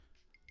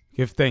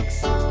Give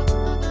thanks.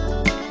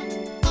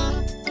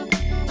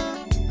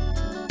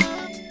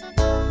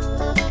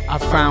 I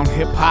found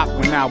hip-hop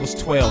when I was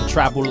 12,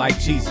 travel like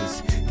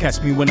Jesus.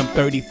 Catch me when I'm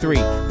 33,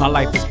 my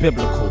life is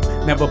biblical.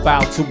 Never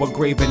bow to a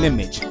graven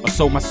image, or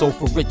sold my soul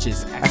for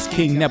riches. As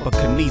King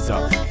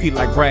Nebuchadnezzar, feet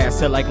like brass,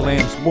 hair like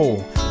lamb's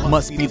wool.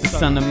 Must be the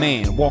Son of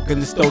Man, walking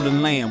the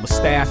stolen land with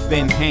staff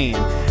in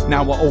hand.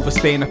 Now I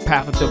overstay in the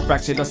path of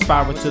direction, I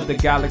spiral to the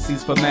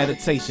galaxies for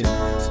meditation.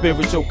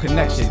 Spiritual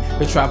connection,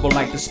 they travel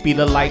like the speed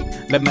of light.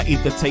 Let my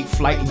ether take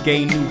flight and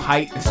gain new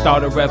height and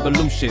start a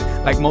revolution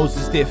like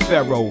Moses did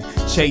Pharaoh.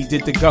 Che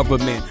did the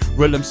government,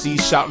 real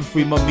MCs shouting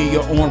free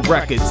Mamiya on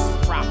records.